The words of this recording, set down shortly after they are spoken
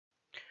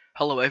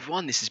Hello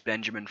everyone, this is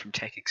Benjamin from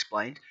Tech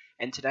Explained,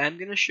 and today I'm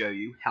going to show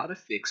you how to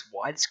fix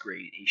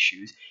widescreen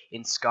issues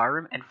in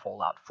Skyrim and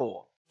Fallout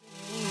 4.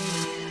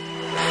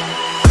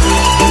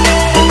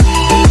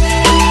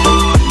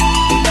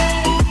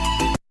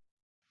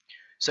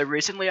 So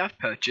recently I've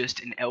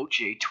purchased an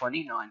LG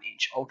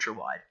 29-inch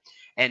Ultrawide,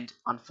 and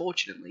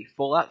unfortunately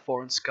Fallout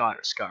 4 and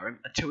Skyrim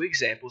are two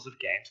examples of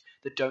games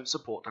that don't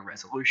support the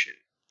resolution.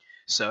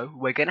 So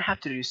we're going to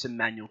have to do some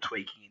manual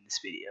tweaking in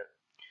this video.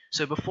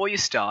 So before you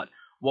start,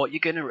 what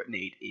you're going to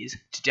need is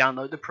to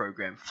download the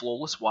program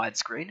Flawless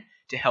Widescreen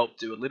to help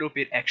do a little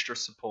bit extra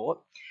support,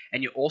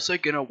 and you're also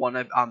going to want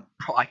to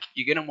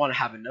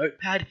have a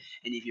notepad,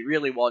 and if you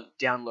really want,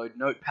 download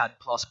Notepad++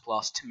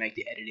 to make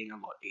the editing a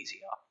lot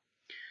easier.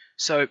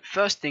 So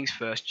first things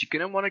first, you're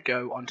going to want to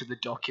go onto the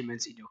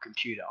documents in your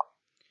computer.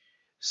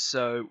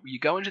 So you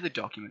go into the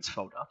documents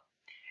folder,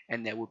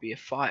 and there will be a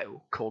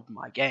file called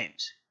My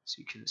Games. So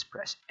you can just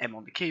press M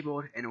on the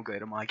keyboard, and it'll go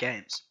to My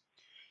Games.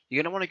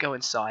 You're going to want to go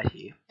inside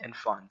here and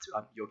find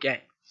your game.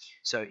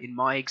 So in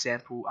my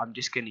example, I'm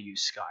just going to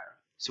use Skyrim.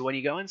 So when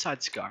you go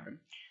inside Skyrim,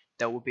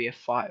 there will be a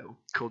file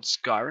called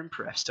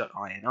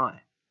skyrimprefs.ini.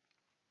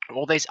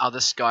 All these other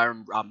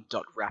Skyrim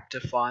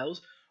 .raptor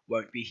files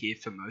won't be here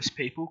for most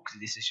people because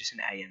this is just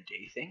an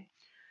AMD thing.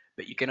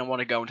 But you're going to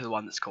want to go into the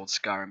one that's called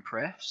Skyrim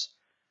Prefs,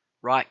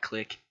 right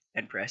click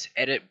and press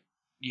edit.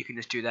 You can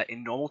just do that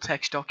in normal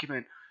text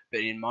document, but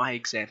in my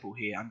example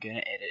here, I'm going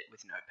to edit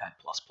with Notepad++.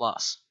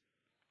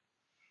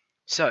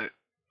 So,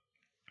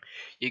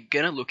 you're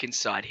going to look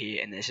inside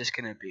here and there's just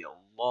going to be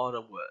a lot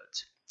of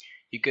words.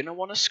 You're going to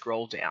want to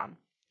scroll down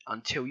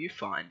until you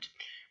find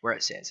where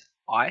it says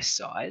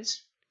iSize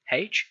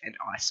H and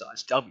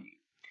iSize W.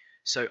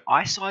 So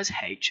iSize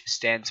H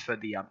stands for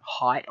the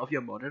height of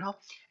your monitor,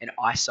 and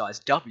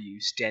iSize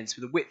W stands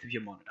for the width of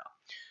your monitor.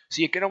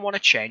 So you're going to want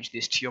to change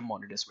this to your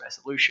monitor's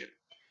resolution.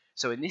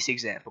 So in this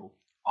example,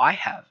 I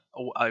have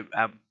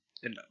a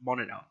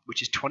monitor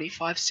which is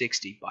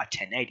 2560 by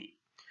 1080.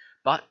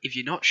 But if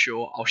you're not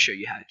sure, I'll show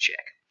you how to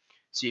check.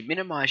 So you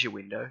minimize your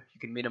window. You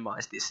can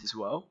minimize this as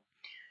well.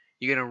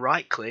 You're going to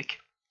right click,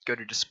 go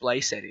to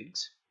display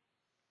settings,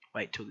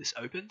 wait till this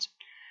opens,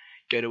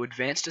 go to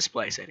advanced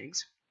display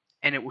settings,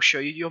 and it will show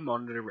you your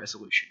monitor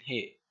resolution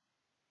here.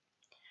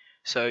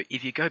 So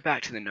if you go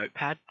back to the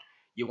notepad,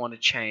 you want to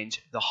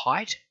change the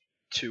height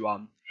to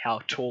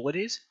how tall it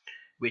is,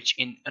 which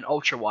in an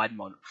ultra-wide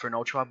monitor,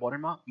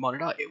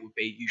 it would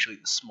be usually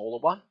the smaller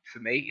one. For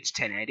me, it's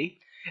 1080.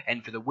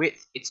 And for the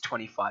width, it's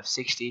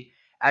 2560,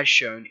 as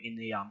shown in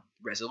the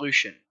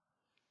resolution.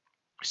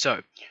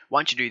 So,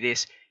 once you do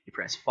this, you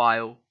press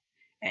File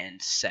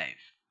and Save.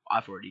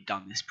 I've already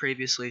done this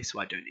previously, so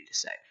I don't need to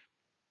save.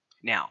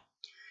 Now,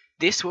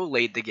 this will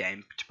lead the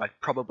game to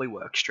probably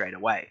work straight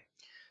away.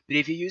 But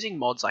if you're using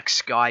mods like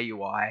Sky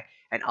UI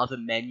and other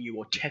menu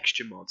or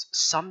texture mods,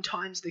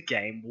 sometimes the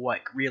game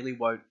really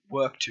won't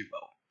work too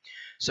well.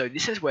 So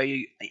this is where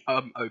you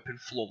open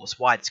Flawless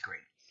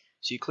Widescreen.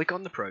 So you click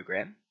on the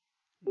program,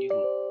 you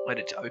let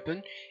it to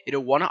open.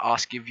 It'll want to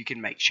ask if you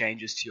can make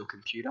changes to your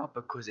computer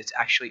because it's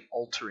actually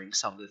altering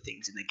some of the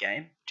things in the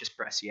game. Just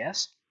press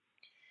yes.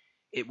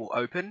 It will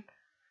open,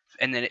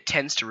 and then it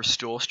tends to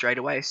restore straight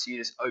away, so you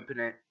just open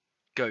it,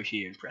 go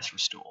here and press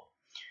restore.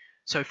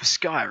 So for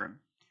Skyrim,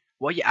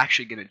 what you're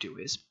actually going to do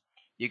is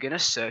you're going to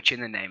search in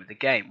the name of the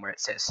game where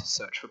it says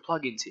search for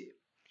plugins here.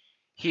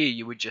 Here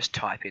you would just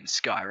type in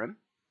Skyrim,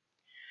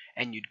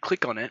 and you'd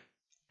click on it,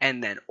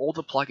 and then all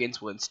the plugins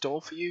will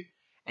install for you,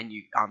 and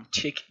you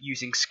tick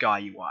using Sky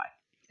UI,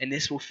 and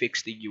this will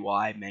fix the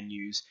UI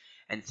menus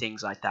and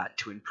things like that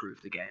to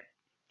improve the game.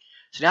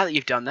 So now that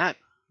you've done that,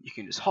 you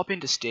can just hop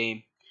into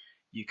Steam,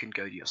 you can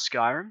go to your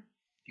Skyrim,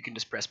 you can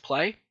just press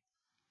play,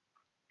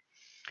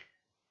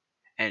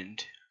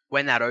 and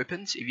when that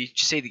opens, if you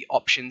see the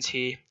options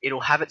here,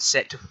 it'll have it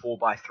set to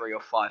 4:3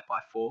 or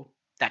 5:4.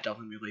 That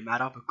doesn't really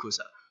matter because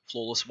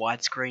Flawless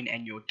Widescreen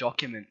and your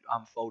document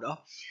folder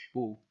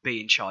will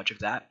be in charge of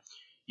that.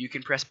 You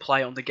can press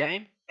play on the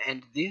game,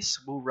 and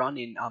this will run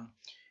in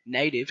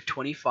native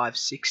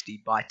 2560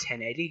 by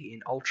 1080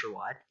 in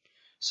ultrawide.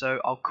 So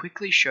I'll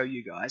quickly show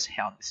you guys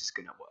how this is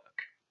going to work.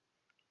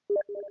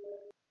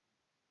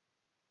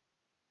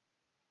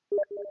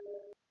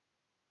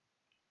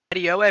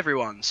 Hello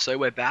everyone, so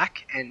we're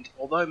back, and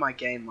although my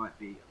game might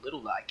be a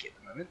little laggy at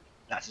the moment,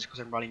 that's just because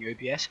I'm running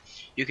OBS,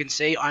 you can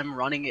see I'm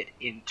running it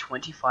in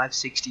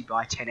 2560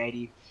 by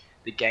 1080.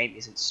 The game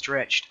isn't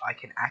stretched. I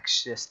can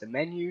access the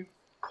menu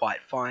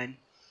quite fine.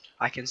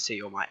 I can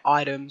see all my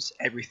items,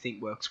 everything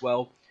works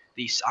well.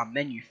 This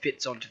menu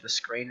fits onto the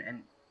screen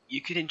and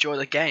you can enjoy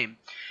the game.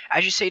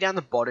 As you see down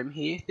the bottom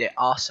here, there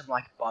are some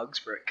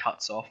bugs where it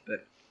cuts off,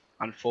 but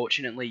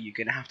unfortunately you're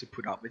going to have to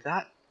put up with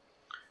that.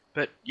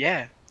 But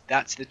yeah,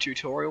 that's the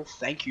tutorial.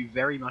 Thank you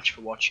very much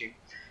for watching,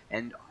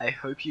 and I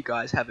hope you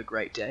guys have a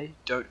great day.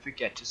 Don't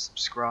forget to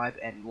subscribe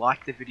and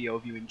like the video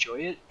if you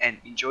enjoyed it,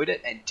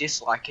 and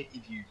dislike it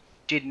if you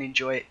didn't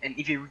enjoy it. And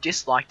if you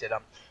disliked it,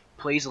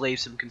 please leave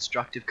some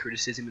constructive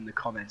criticism in the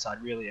comments.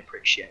 I'd really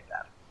appreciate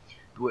that.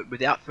 But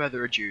without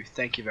further ado,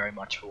 thank you very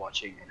much for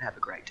watching and have a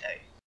great day.